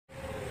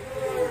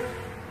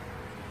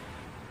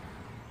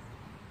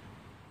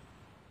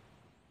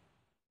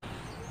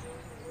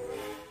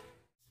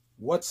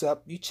What's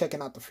up? You checking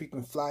out the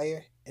Frequent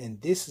Flyer,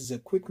 and this is a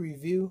quick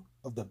review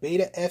of the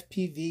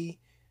BetaFPV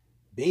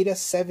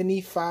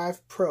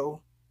Beta75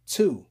 Pro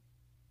 2.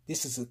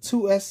 This is a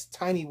 2S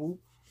tiny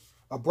whoop,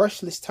 a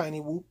brushless tiny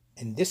whoop,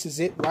 and this is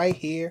it right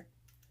here.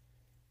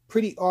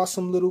 Pretty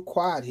awesome little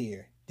quad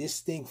here.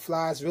 This thing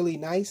flies really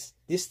nice.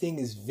 This thing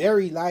is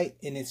very light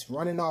and it's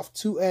running off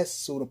 2S,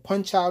 so the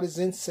punch out is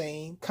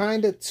insane.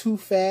 Kinda too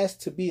fast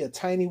to be a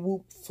tiny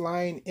whoop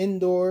flying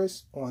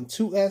indoors on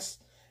 2S.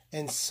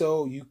 And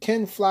so you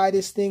can fly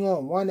this thing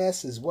on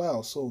 1S as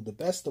well. So the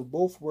best of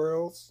both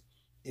worlds.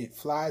 It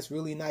flies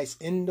really nice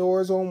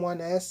indoors on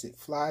 1S. It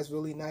flies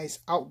really nice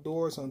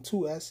outdoors on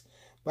 2S.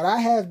 But I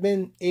have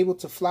been able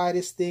to fly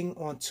this thing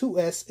on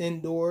 2S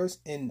indoors.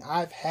 And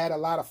I've had a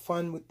lot of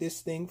fun with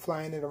this thing,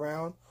 flying it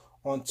around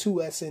on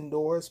 2S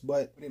indoors.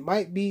 But it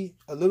might be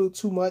a little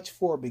too much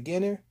for a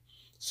beginner.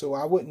 So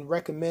I wouldn't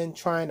recommend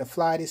trying to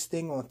fly this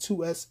thing on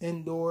 2S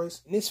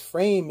indoors. And this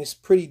frame is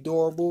pretty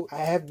durable. I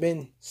have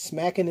been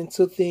smacking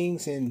into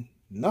things and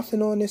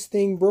nothing on this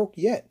thing broke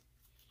yet.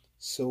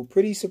 So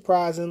pretty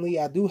surprisingly,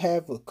 I do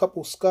have a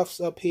couple scuffs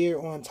up here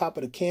on top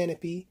of the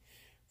canopy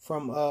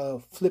from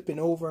flipping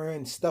over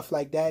and stuff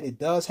like that. It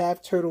does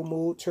have turtle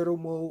mode. Turtle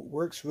mode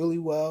works really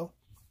well.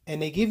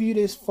 And they give you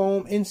this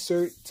foam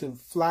insert to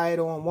fly it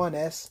on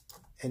 1S.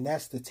 And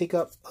that's to take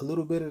up a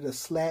little bit of the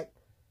slack,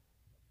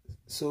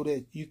 so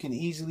that you can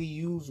easily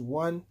use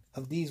one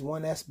of these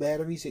 1S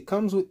batteries. It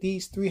comes with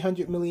these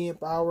 300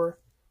 milliamp hour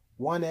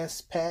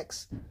 1S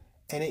packs,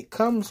 and it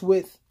comes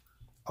with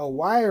a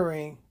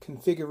wiring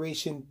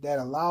configuration that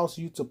allows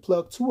you to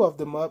plug two of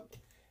them up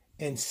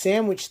and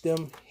sandwich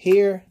them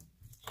here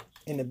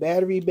in the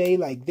battery bay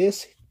like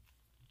this.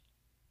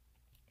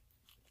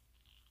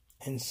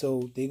 And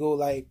so they go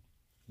like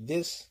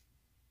this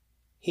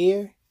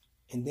here,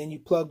 and then you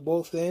plug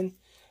both in.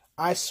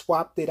 I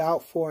swapped it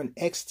out for an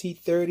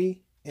XT30,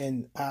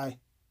 and I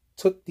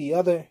took the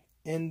other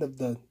end of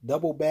the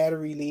double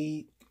battery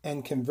lead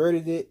and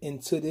converted it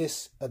into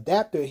this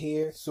adapter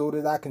here so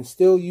that I can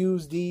still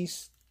use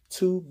these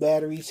two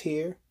batteries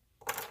here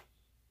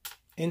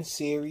in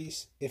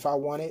series if I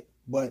want it.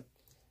 But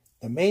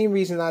the main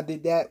reason I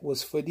did that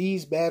was for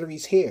these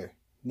batteries here.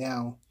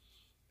 Now,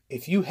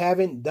 if you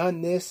haven't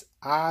done this,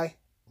 I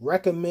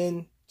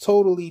recommend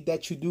totally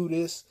that you do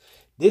this.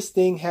 This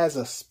thing has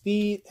a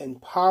speed and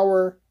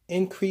power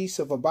increase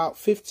of about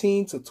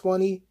 15 to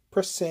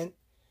 20%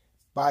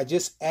 by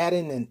just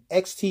adding an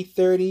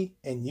XT30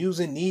 and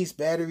using these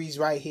batteries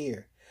right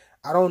here.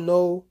 I don't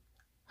know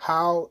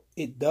how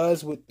it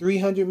does with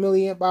 300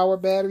 milliamp hour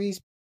batteries,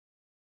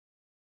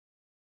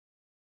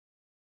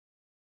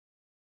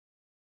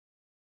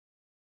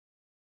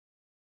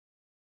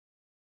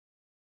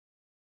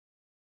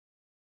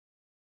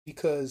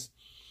 because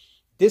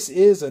this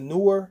is a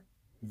newer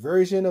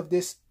version of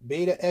this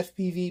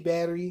BetaFPV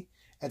battery.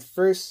 At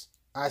first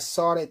I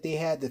saw that they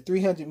had the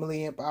 300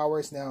 milliamp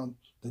hours. Now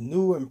the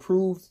new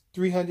improved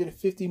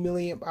 350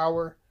 milliamp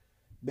hour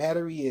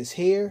battery is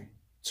here,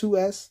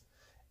 2S,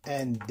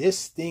 and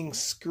this thing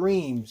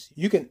screams.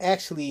 You can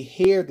actually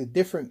hear the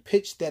different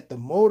pitch that the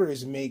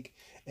motors make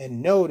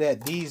and know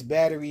that these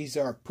batteries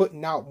are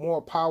putting out more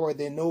power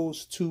than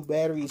those two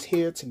batteries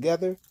here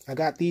together. I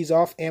got these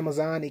off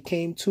Amazon. They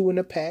came two in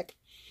a pack.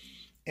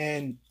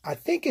 And I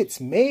think it's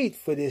made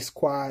for this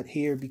quad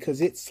here because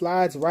it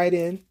slides right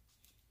in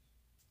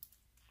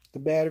the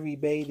battery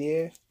bay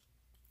there.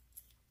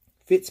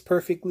 Fits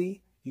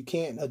perfectly. You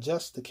can't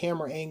adjust the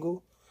camera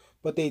angle.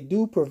 But they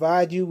do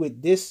provide you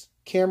with this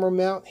camera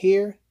mount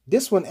here.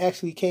 This one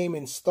actually came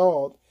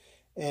installed.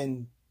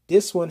 And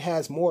this one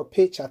has more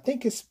pitch. I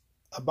think it's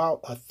about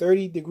a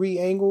 30-degree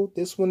angle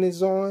this one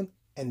is on.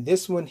 And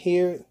this one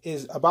here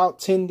is about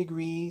 10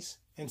 degrees.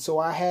 And so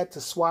I had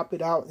to swap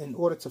it out in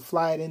order to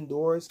fly it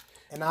indoors.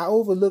 And I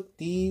overlooked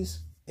these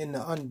in the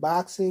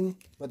unboxing.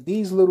 But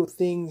these little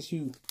things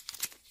you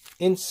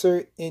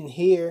insert in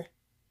here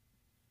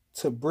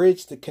to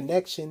bridge the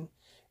connection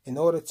in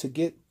order to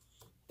get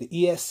the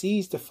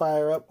ESCs to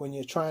fire up when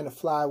you're trying to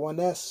fly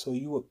 1S. So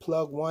you would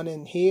plug one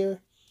in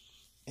here,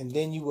 and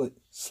then you would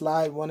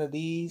slide one of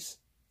these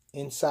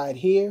inside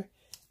here,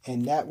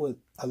 and that would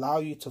allow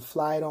you to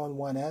fly it on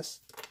 1S.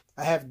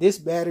 I have this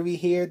battery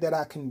here that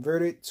I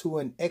converted to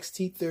an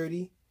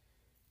XT30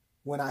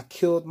 when I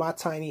killed my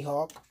Tiny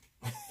Hawk.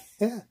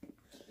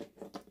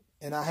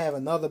 And I have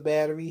another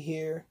battery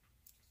here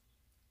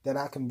that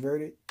I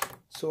converted.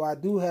 So I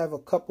do have a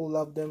couple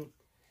of them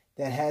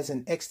that has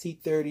an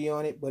XT30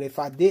 on it. But if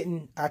I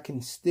didn't, I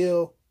can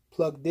still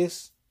plug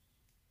this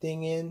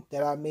thing in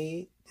that I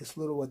made, this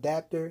little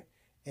adapter,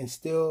 and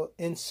still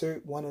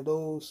insert one of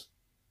those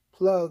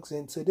plugs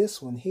into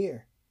this one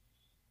here.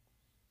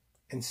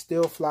 And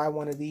still fly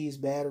one of these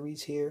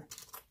batteries here.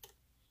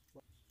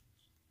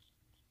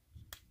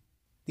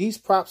 These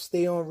props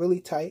stay on really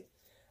tight.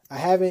 I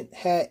haven't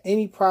had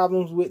any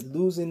problems with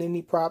losing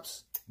any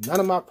props. None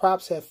of my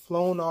props have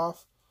flown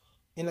off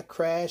in a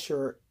crash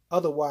or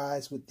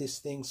otherwise with this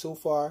thing so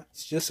far.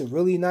 It's just a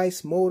really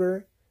nice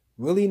motor,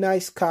 really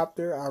nice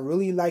copter. I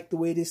really like the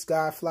way this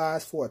guy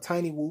flies for a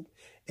tiny whoop.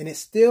 and it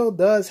still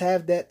does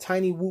have that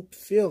tiny whoop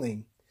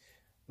feeling.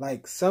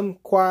 Like some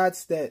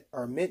quads that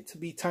are meant to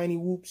be tiny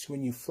whoops,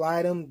 when you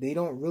fly them, they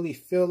don't really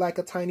feel like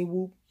a tiny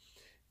whoop.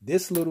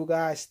 This little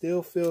guy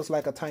still feels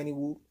like a tiny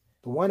whoop.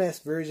 The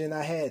 1S version,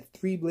 I had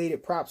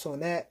 3-bladed props on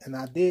that, and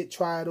I did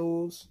try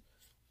those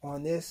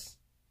on this,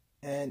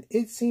 and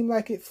it seemed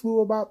like it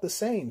flew about the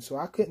same, so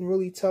I couldn't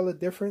really tell a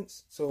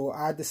difference. So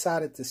I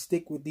decided to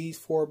stick with these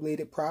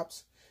 4-bladed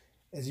props.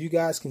 As you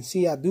guys can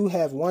see, I do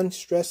have one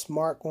stress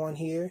mark on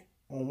here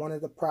on one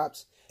of the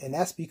props, and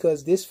that's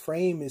because this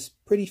frame is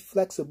pretty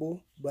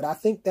flexible, but I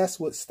think that's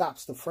what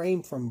stops the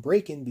frame from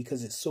breaking,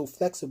 because it's so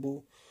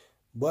flexible.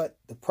 But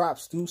the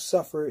props do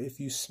suffer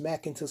if you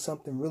smack into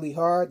something really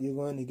hard. You're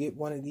going to get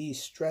one of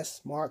these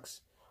stress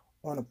marks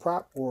on a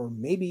prop, or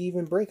maybe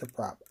even break a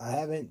prop. I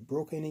haven't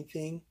broken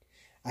anything.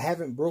 I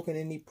haven't broken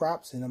any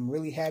props, and I'm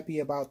really happy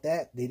about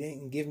that. They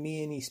didn't give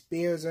me any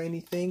spares or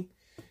anything.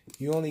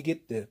 You only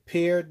get the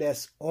pair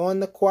that's on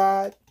the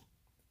quad,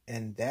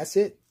 and that's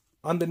it.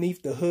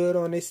 Underneath the hood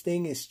on this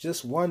thing is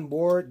just one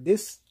board.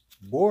 This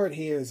board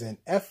here is an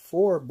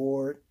F4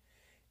 board,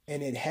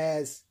 and it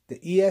has the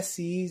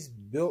ESCs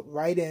built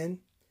right in.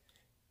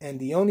 And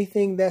the only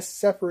thing that's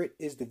separate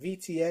is the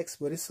VTX,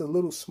 but it's a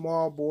little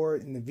small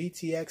board, and the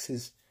VTX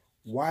is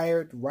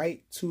wired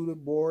right to the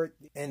board,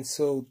 and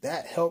so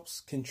that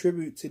helps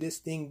contribute to this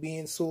thing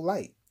being so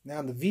light.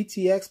 Now the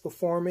VTX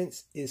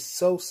performance is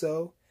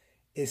so-so.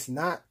 It's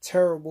not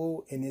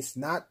terrible, and it's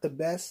not the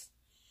best,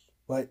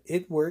 but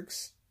it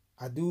works.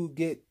 I do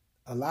get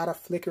a lot of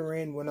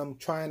flickering when I'm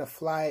trying to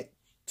fly it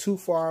too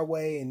far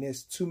away and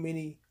there's too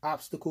many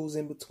obstacles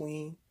in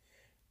between.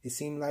 It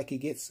seems like it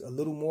gets a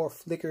little more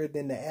flicker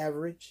than the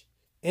average.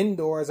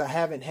 Indoors, I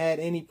haven't had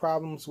any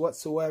problems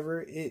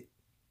whatsoever. It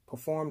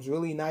performs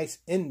really nice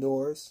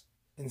indoors.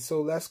 And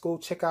so let's go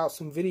check out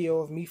some video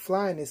of me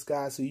flying this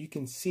guy so you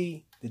can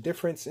see the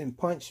difference in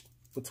punch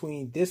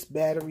between this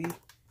battery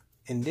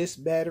and this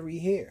battery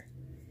here.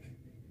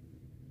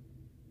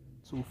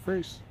 So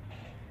first,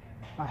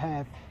 I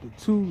have the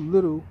two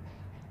little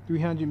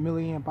 300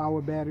 milliamp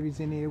hour batteries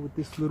in here with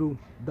this little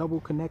double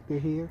connector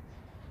here.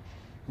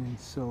 And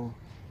so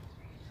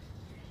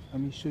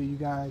let me show you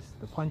guys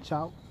the punch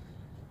out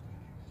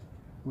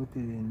with it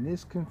in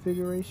this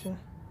configuration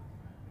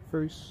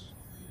first.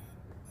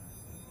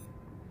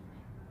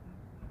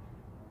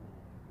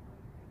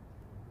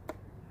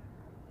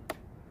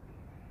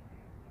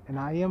 And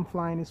I am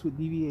flying this with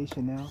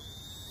deviation now,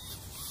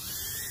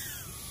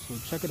 so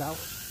check it out.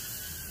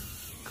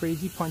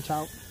 Crazy punch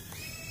out.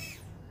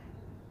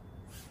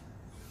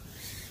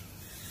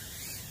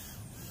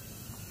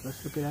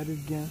 Let's look at it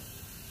again.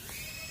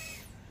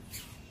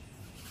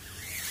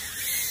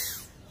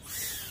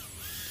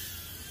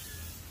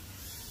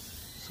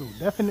 So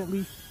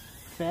definitely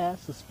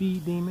fast, a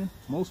speed demon.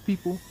 Most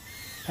people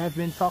have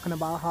been talking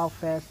about how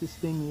fast this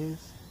thing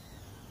is.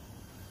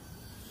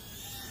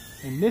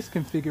 In this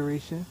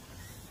configuration,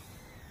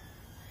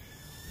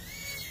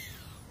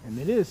 and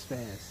it is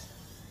fast.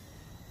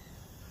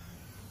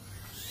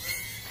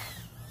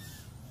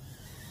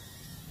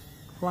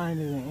 Flying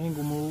it in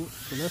angle mode,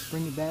 so let's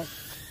bring it back.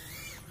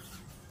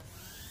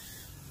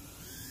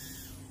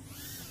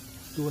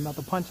 Do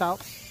another punch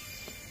out.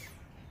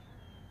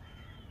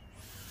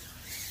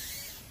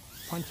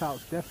 Punch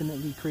out's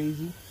definitely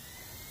crazy.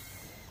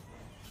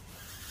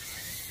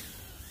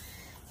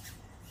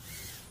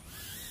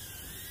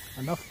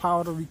 Enough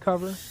power to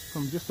recover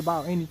from just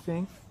about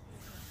anything.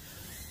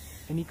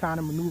 Any kind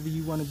of maneuver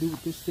you want to do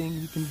with this thing,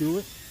 you can do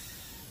it.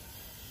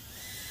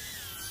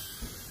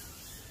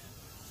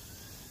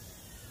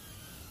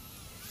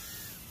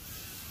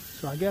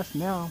 So I guess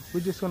now we're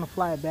just going to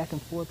fly it back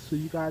and forth so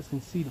you guys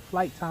can see the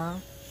flight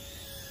time.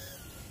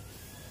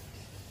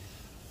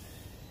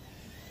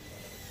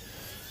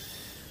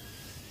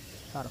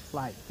 Try to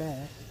fly it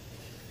fast.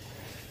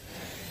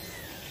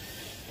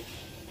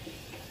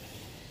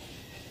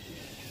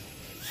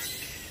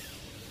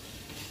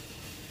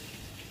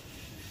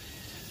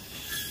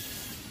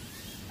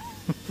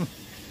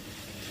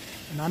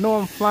 And I know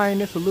I'm flying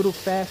this a little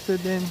faster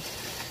than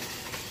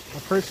a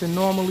person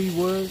normally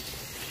would,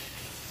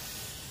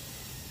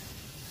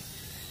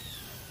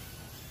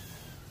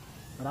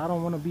 but I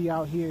don't want to be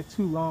out here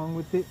too long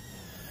with it.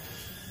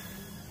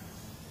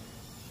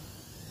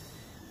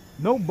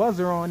 No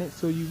buzzer on it,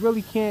 so you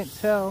really can't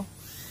tell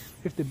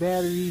if the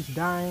battery's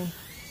dying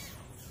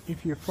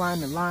if you're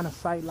flying the line of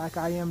sight like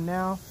I am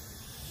now,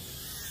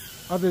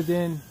 other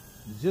than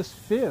just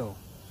feel.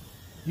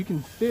 You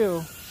can feel,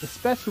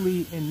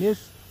 especially in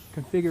this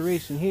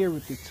configuration here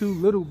with the two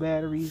little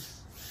batteries,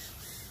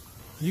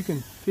 you can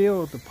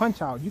feel the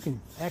punch out. You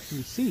can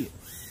actually see it.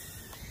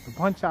 The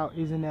punch out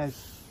isn't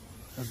as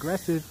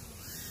aggressive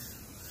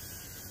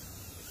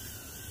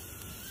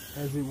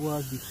as it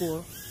was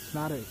before. It's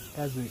not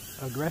as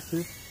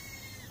aggressive.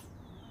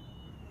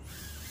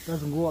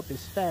 Doesn't go up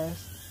as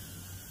fast,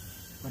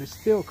 but it's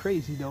still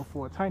crazy though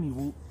for a tiny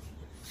whoop.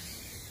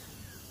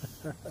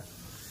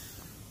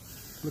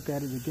 Look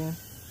at it again.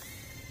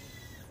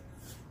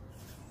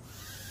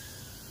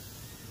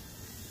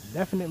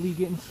 definitely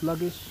getting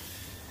sluggish.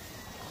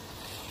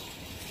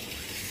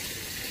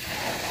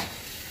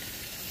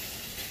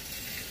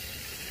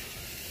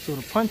 So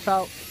the punch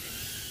out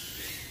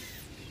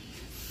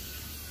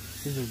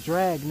is a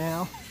drag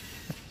now.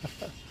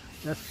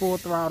 That's full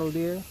throttle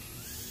there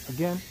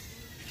again.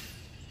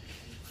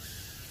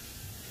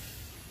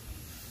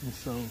 And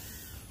so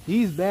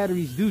these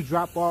batteries do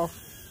drop off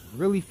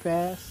really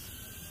fast.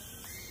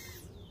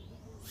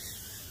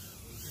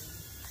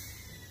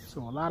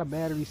 So a lot of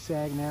batteries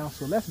sag now.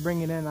 So let's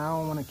bring it in. I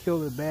don't want to kill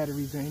the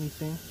batteries or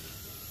anything.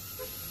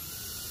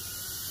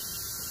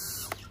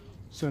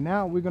 So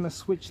now we're going to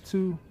switch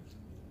to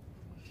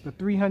the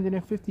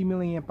 350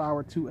 milliamp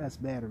hour 2S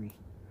battery.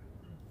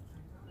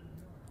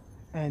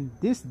 And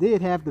this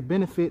did have the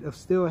benefit of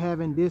still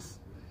having this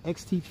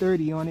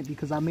XT30 on it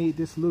because I made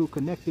this little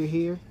connector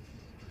here.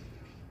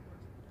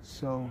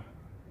 So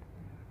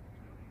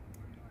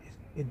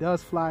it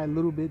does fly a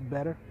little bit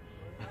better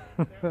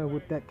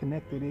with that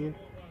connector there.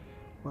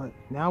 But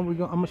now I'm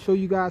gonna show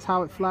you guys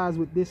how it flies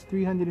with this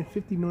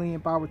 350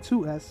 milliamp hour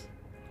 2S.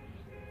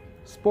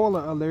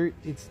 Spoiler alert,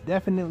 it's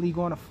definitely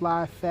gonna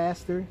fly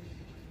faster.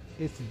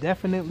 It's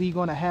definitely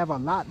gonna have a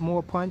lot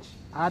more punch.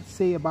 I'd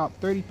say about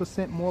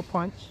 30% more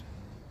punch.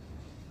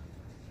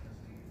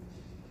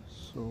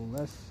 So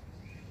let's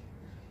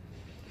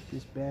get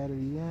this battery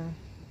in.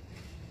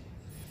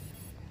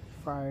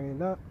 Fire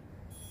it up.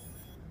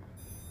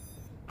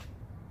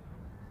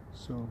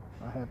 So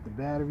I have the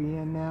battery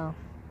in now.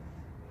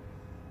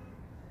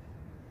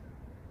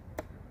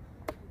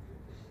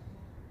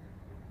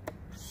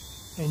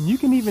 And you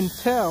can even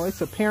tell, it's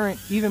apparent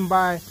even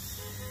by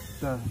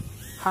the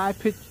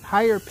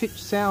higher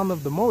pitch sound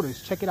of the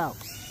motors. Check it out.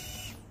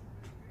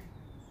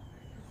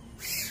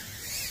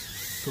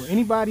 So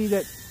anybody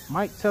that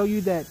might tell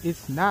you that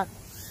it's not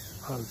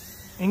an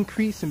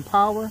increase in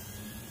power,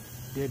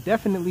 they're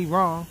definitely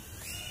wrong.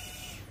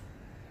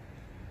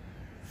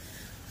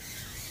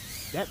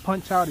 That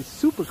punch out is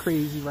super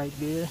crazy right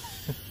there.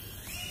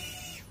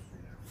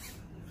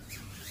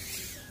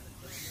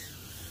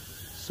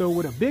 So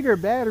with a bigger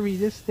battery,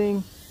 this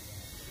thing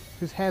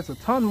just has a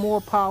ton more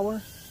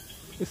power.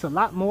 It's a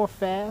lot more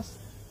fast.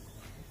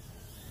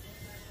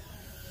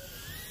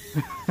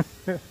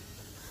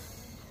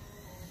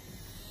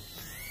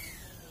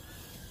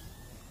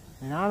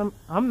 And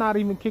I'm not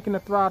even kicking the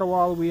throttle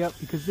all the way up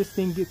because this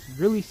thing gets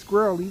really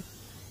squirrely,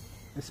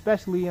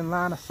 especially in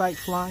line of sight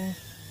flying.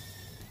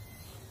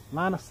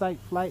 Line of sight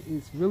flight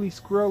is really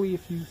squirrely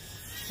if you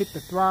hit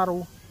the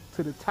throttle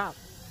to the top.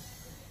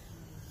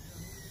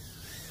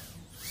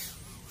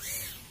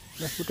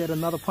 Let's look at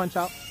another punch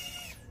out.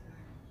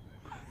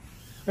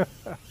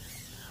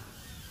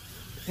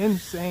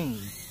 Insane.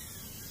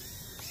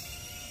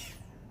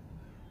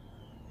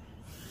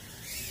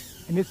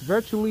 And it's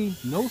virtually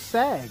no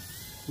sag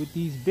with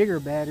these bigger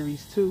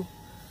batteries too.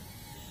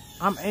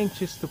 I'm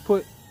anxious to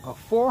put a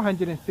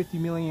 450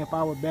 milliamp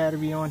hour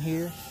battery on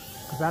here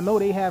because I know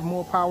they have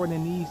more power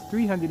than these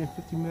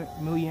 350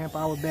 milliamp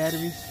hour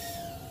batteries.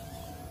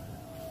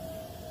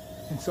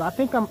 And so I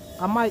think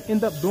I might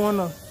end up doing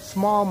a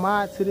small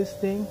mod to this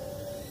thing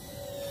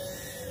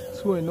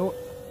to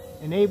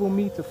enable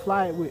me to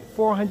fly it with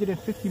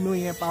 450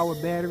 milliamp hour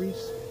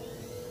batteries.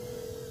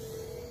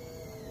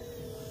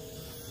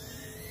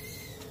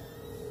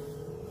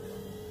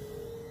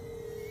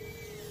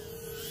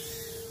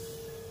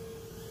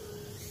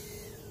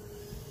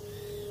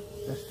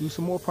 Let's do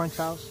some more punch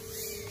outs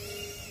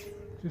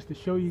just to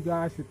show you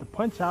guys that the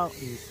punch out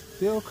is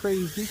still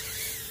crazy.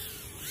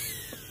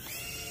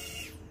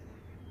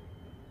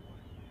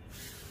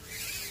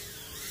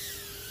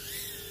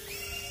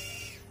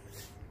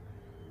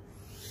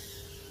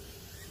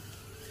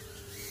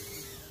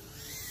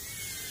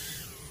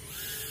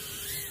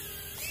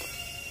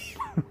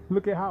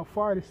 Look at how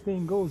far this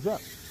thing goes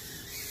up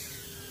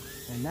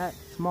in that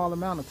small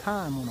amount of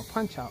time on a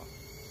punch out.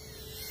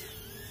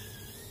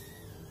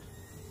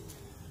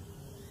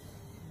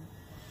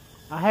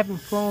 I haven't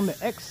flown the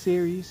X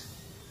series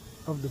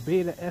of the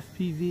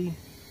BetaFPV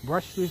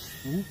brushless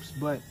whoops,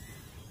 but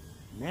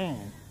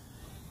man,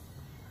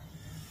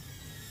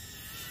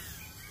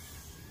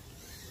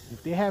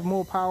 if they have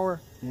more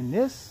power than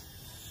this,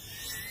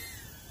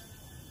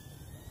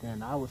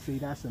 then I would say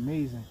that's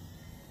amazing.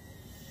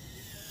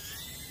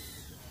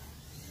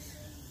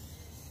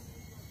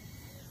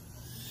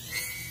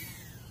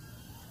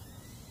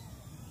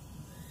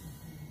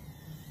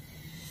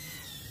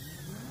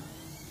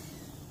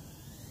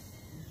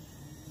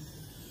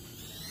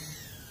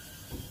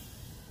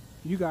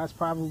 You guys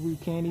probably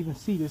can't even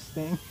see this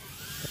thing.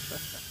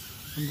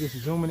 I'm just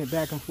zooming it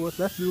back and forth.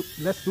 Let's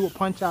do a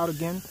punch out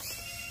again.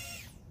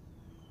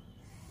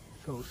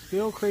 So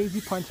still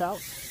crazy punch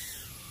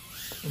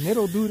outs. And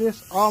it'll do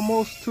this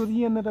almost to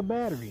the end of the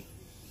battery.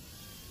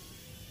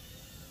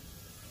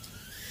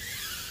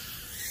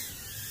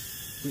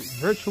 With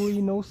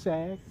virtually no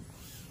sag.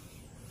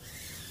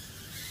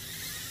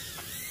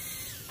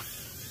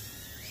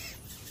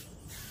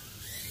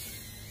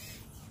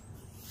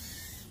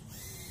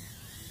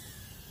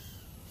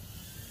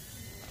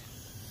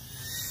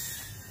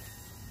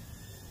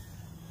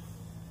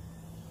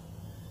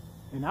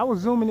 And I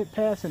was zooming it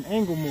past in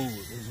angle mode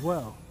as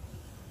well.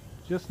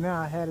 Just now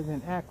I had it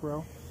in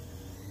acro.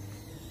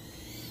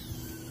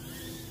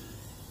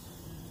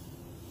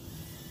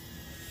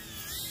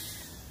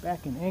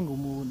 Back in angle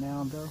mode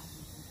now though.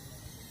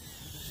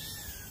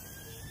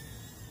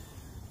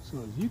 So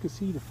as you can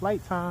see, the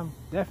flight time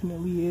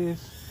definitely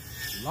is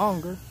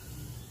longer.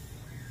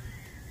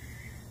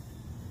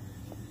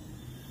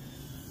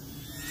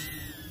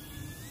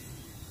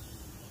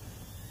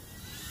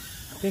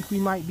 I think we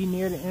might be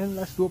near the end.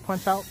 Let's do a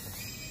punch out.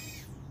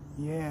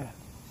 Yeah.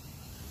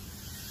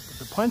 But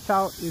the punch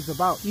out is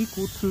about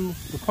equal to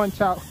the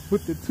punch out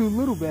with the 2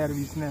 little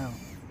batteries now.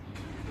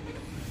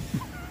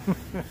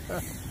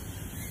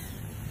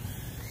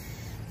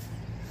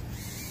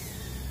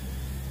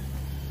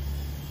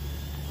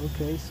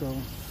 Okay, so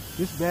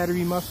this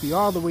battery must be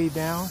all the way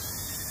down.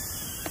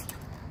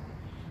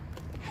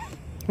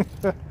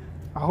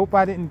 I hope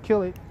I didn't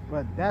kill it,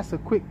 but that's a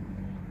quick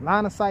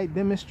line of sight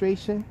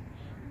demonstration.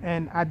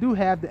 And I do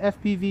have the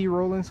FPV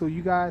rolling, so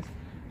you guys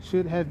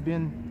should have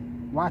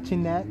been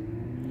watching that.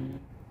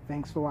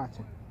 Thanks for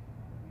watching.